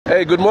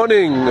Hey, good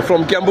morning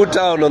from Kiambu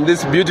town on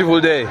this beautiful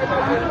day.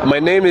 My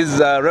name is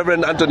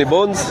Reverend Anthony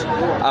Bones.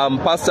 I'm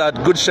pastor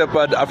at Good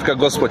Shepherd Africa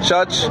Gospel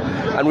Church,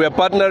 and we are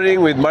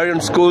partnering with Marion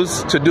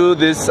Schools to do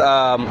this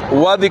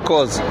worthy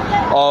cause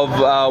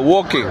of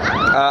walking,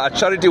 a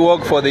charity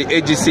walk for the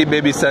AGC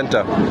Baby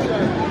Center.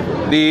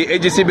 The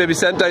AGC Baby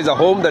Center is a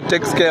home that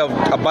takes care of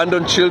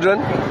abandoned children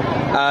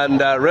and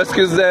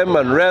rescues them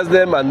and rears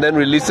them and then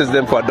releases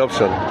them for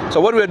adoption. So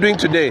what we're doing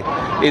today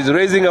is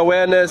raising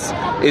awareness,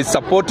 is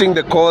supporting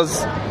the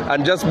cause,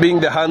 and just being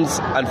the hands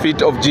and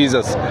feet of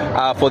Jesus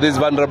for these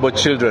vulnerable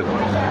children.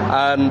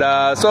 And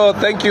so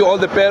thank you all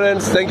the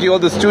parents, thank you all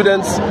the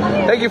students,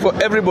 thank you for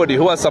everybody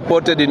who has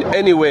supported in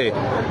any way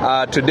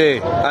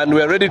today. And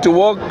we're ready to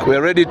walk,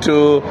 we're ready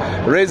to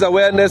raise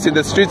awareness in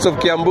the streets of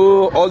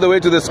Kiambu all the way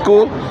to the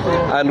school,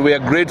 and we are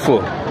grateful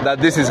that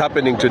this is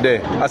happening today.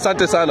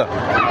 Asante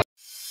sana.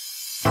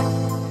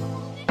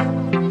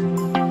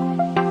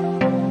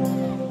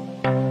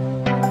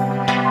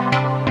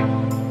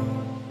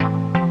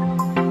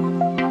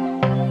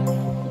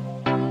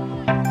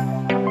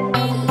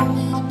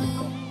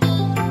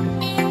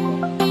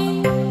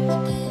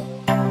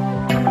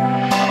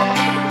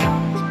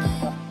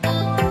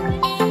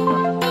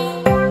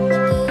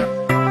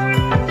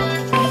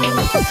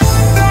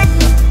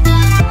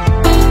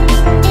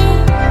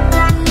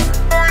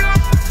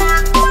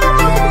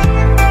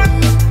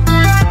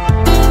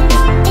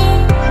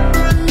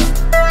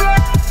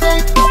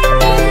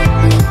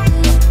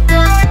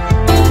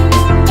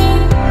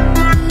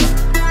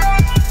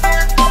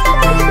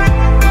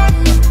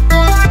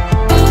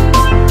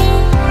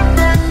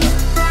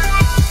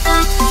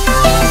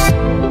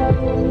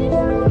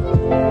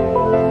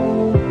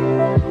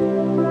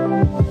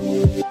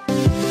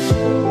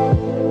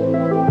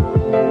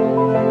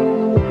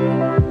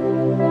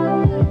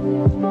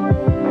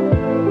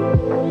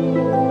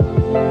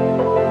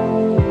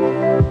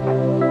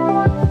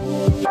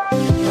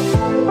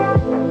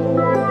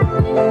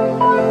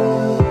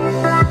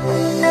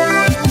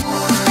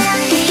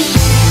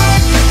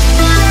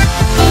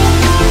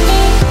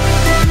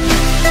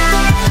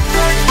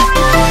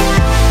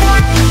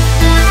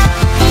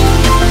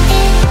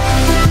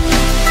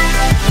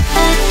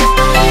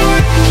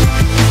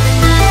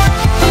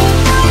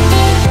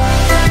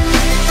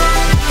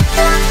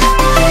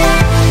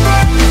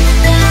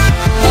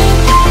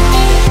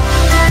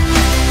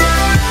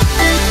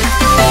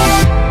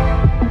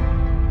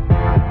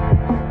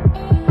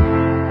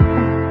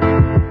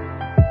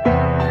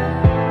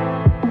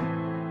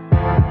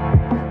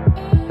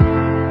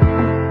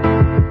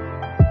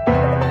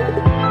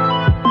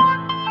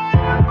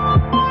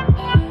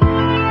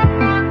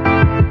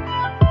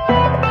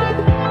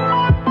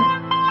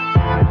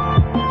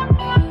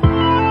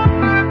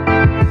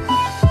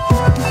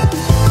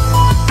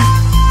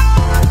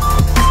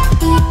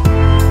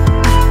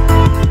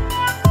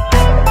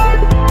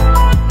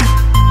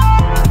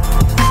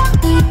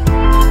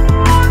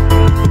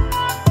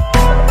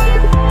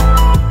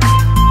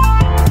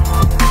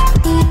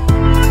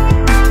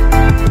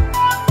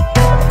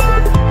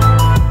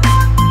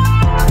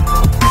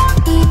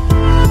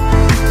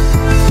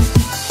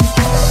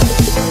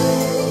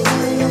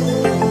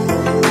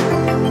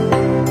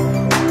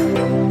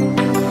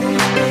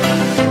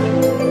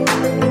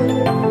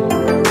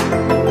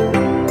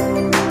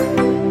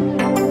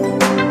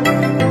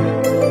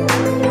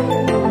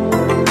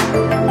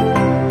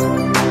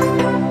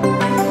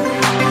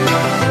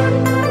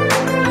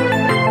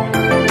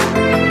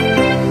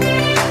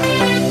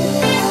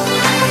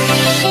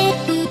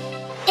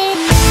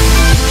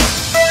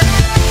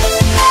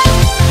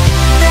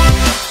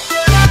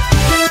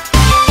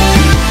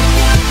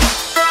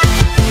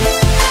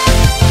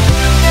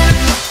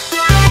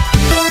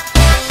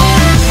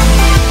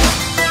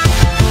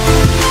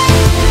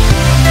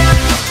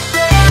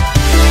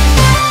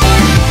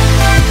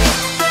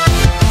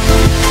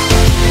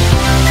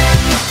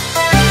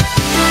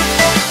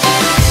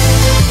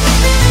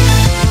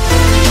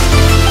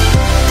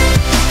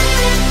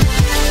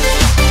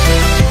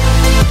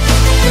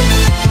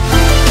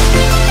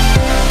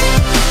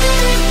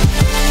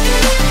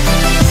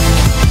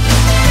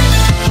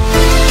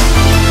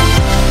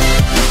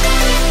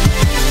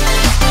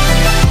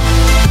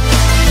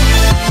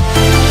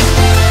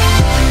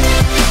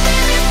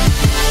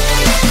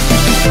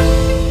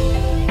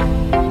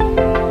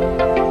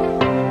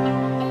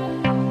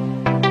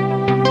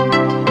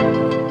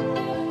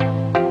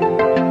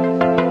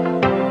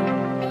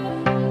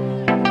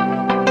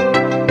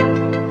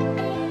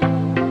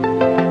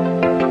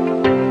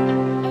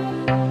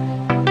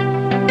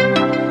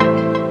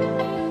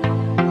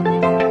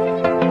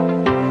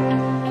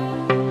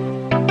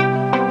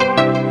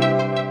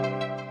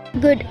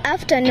 Good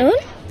afternoon.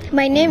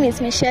 My name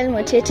is Michelle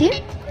Moteti,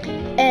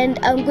 and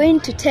I'm going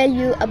to tell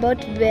you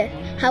about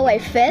how I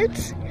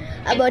felt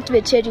about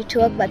the charity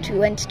walk that we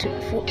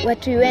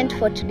went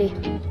for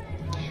today.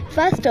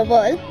 First of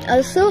all, I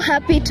was so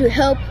happy to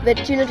help the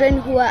children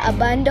who are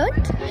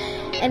abandoned,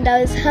 and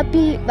I was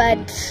happy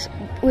that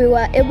we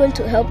were able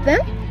to help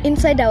them.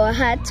 inside our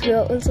hearts, we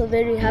are also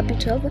very happy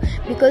to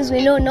have, because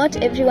we know not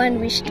everyone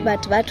wished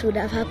that would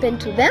have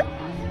happened to them.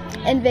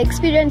 And the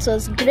experience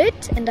was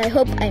great, and I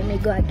hope I may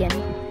go again.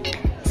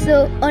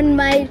 So on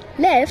my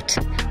left,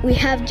 we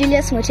have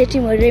Julius Moteti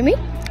Moremi,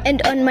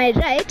 and on my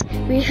right,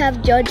 we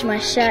have George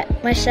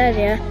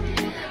Masharia.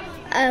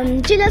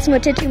 Julius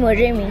Moteti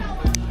Moremi,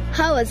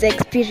 how was the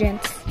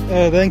experience?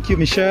 Thank you,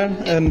 Michelle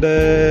and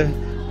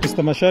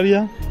Mr.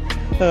 Masharia.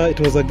 It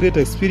was a great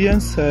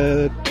experience.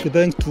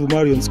 Thanks to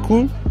Marion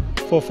School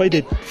for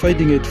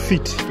finding it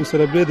fit to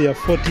celebrate their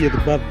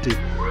 40th birthday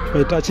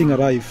by touching a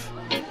life.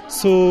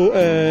 So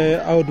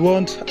I would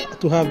want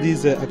to have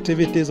these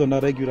activities on a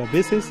regular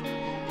basis.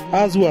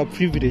 As we are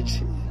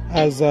privileged,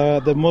 as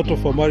the motto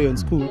for Marion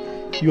School,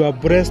 you are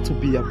blessed to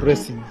be a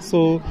blessing.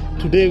 So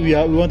today we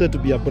wanted to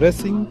be a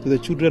blessing to the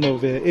children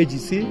of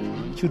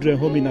AGC, Children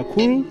Home in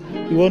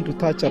Nakuru. We want to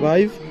touch a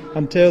life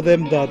and tell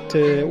them that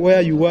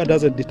where you are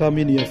doesn't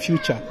determine your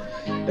future.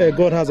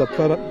 God has a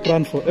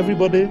plan for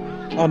everybody,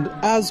 and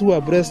as we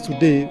are blessed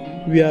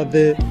today, we are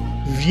the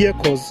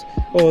vehicles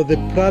or the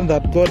plan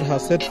that God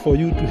has set for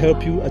you to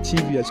help you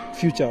achieve your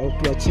future or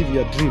to achieve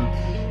your dream.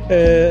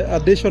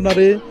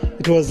 Additionally,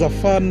 it was a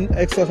fun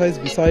exercise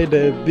beside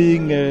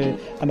being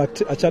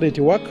a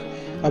charity work.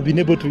 I've been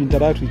able to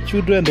interact with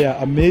children. They are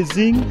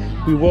amazing.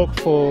 We walked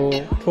for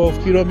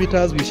 12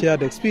 kilometers. We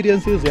shared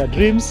experiences, their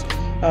dreams,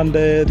 and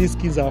these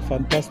kids are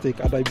fantastic,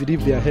 and I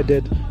believe they are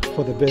headed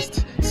for the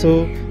best.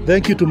 So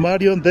thank you to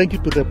Marion, thank you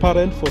to the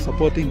parent for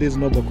supporting this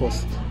noble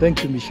cause.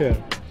 Thank you, Michelle.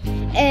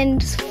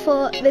 And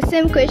for the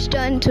same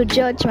question to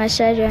George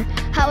Masharia,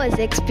 how was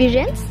the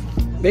experience?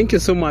 Thank you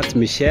so much,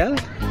 Michelle.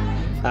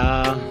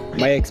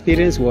 My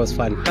experience was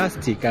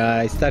fantastic.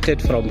 I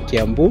started from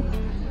Kiambu.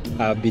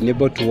 I've been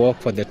able to walk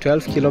for the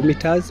 12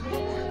 kilometers,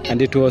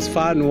 and it was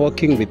fun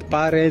walking with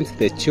parents,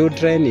 the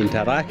children,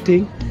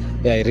 interacting.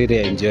 Yeah, I really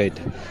enjoyed.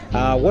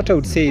 What I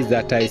would say is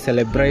that I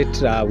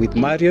celebrate with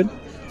Marion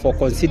for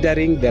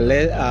considering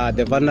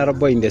the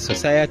vulnerable in the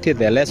society,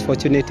 the less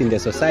fortunate in the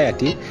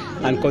society,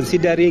 and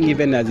considering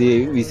even as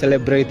we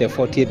celebrate the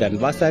 40th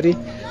anniversary.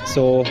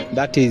 So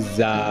that is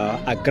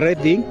a great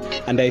thing,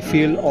 and I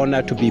feel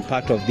honored to be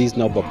part of this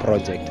noble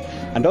project.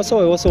 And also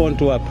I also want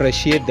to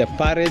appreciate the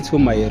parents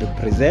whom I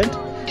represent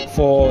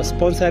for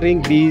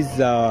sponsoring this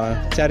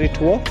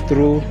charity walk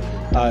through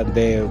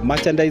the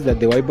merchandise that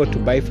they were able to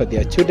buy for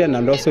their children,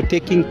 and also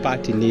taking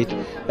part in it.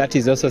 That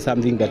is also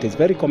something that is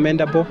very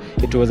commendable.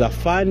 It was a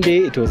fun day,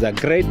 it was a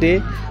great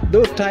day.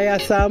 Though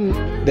tiresome,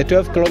 the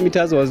 12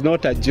 kilometers was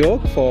not a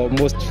joke for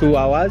almost 2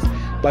 hours,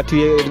 but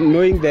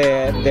knowing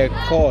the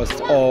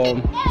cost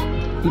or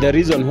the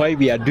reason why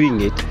we are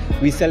doing it,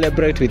 we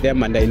celebrate with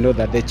them, and I know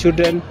that the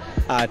children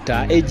at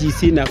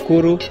AGC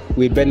Nakuru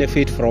will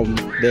benefit from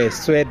the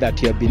sweat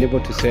that you have been able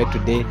to sweat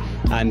today,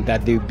 and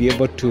that they will be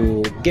able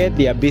to get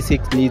their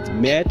basic needs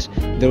met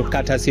through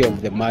courtesy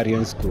of the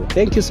Marion School.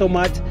 Thank you so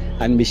much,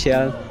 and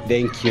Michelle,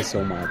 thank you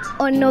so much.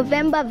 On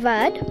November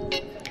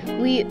 3rd,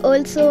 we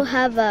also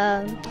have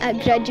a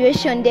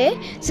graduation day.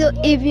 So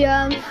if you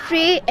are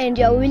free and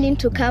you are willing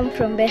to come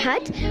from the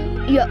heart,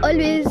 you are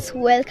always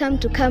welcome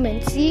to come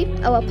and see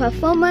our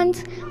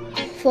performance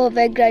for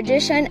the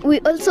graduation. We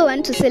also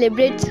want to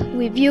celebrate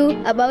with you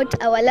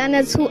about our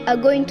learners who are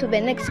going to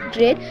the next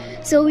grade.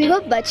 So we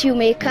hope that you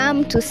may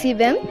come to see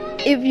them.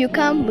 If you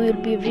come, we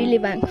will be really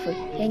thankful.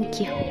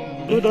 Thank you.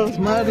 Good of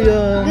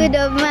Marion. Good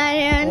of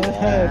Marion.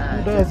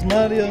 Good of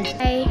Marion.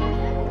 Hi.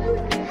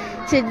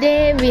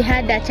 Today we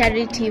had a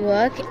charity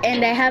walk,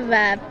 and I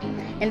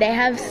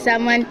have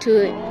someone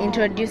to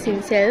introduce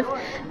himself.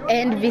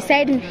 And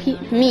beside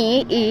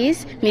me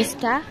is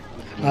Mr.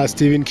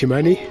 Stephen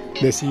Kimani,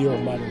 the CEO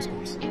of Marion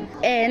Schools.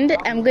 And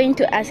I'm going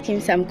to ask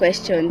him some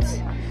questions.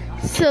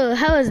 So,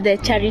 how was the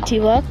charity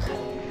walk?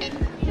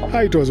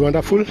 It was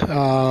wonderful,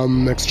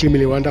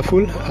 extremely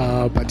wonderful,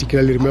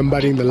 particularly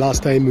remembering the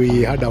last time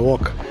we had a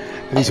walk.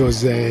 This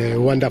was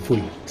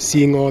wonderful,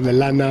 seeing all the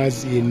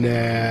learners in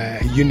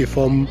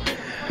uniform,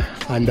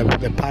 and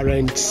the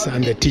parents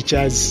and the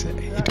teachers.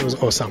 It was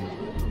awesome.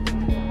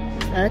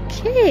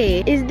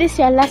 Okay. Is this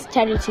your last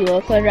charity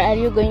walk, or are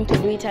you going to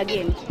do it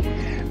again?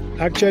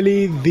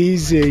 Actually,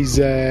 this is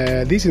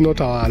not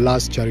our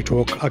last charity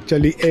walk.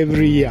 Actually,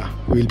 every year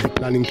we'll be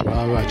planning to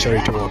have a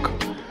charity walk.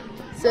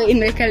 So in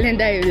my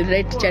calendar, you will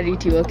write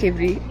charity walk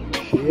every.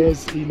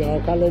 Yes, in our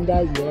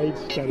calendar, you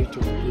write charity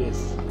walk.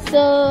 Yes. So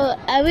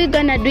are we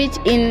gonna do it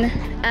in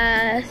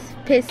a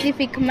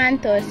specific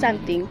month or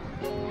something?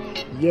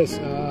 Yes,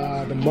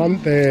 the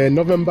month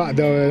November,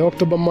 the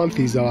October month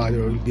is our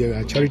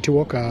charity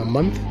walk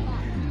month,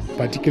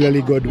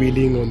 particularly God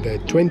willing on the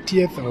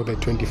 20th or the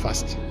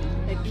 21st.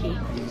 Okay.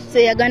 So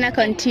you're gonna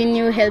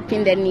continue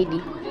helping the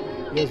needy?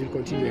 Yes, we'll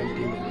continue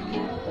helping the needy.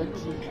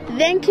 Okay.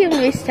 Thank you,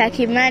 Mr.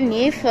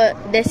 Kimani, for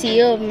the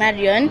CEO of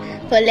Marion,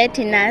 for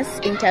letting us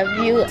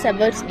interview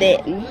about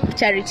the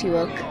charity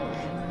work.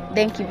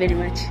 Thank you very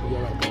much.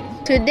 You're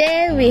welcome.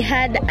 Today we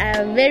had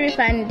a very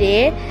fun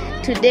day.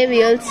 Today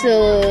we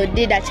also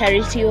did a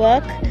charity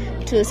walk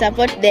to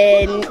support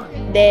the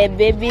the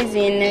babies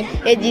in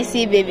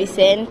AGC Baby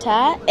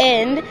Center,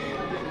 and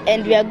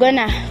we are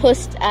gonna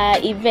host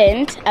an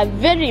event, a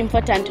very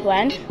important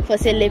one, for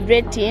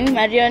celebrating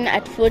Marion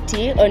at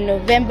 40 on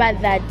November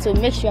 3rd. So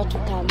make sure to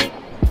come.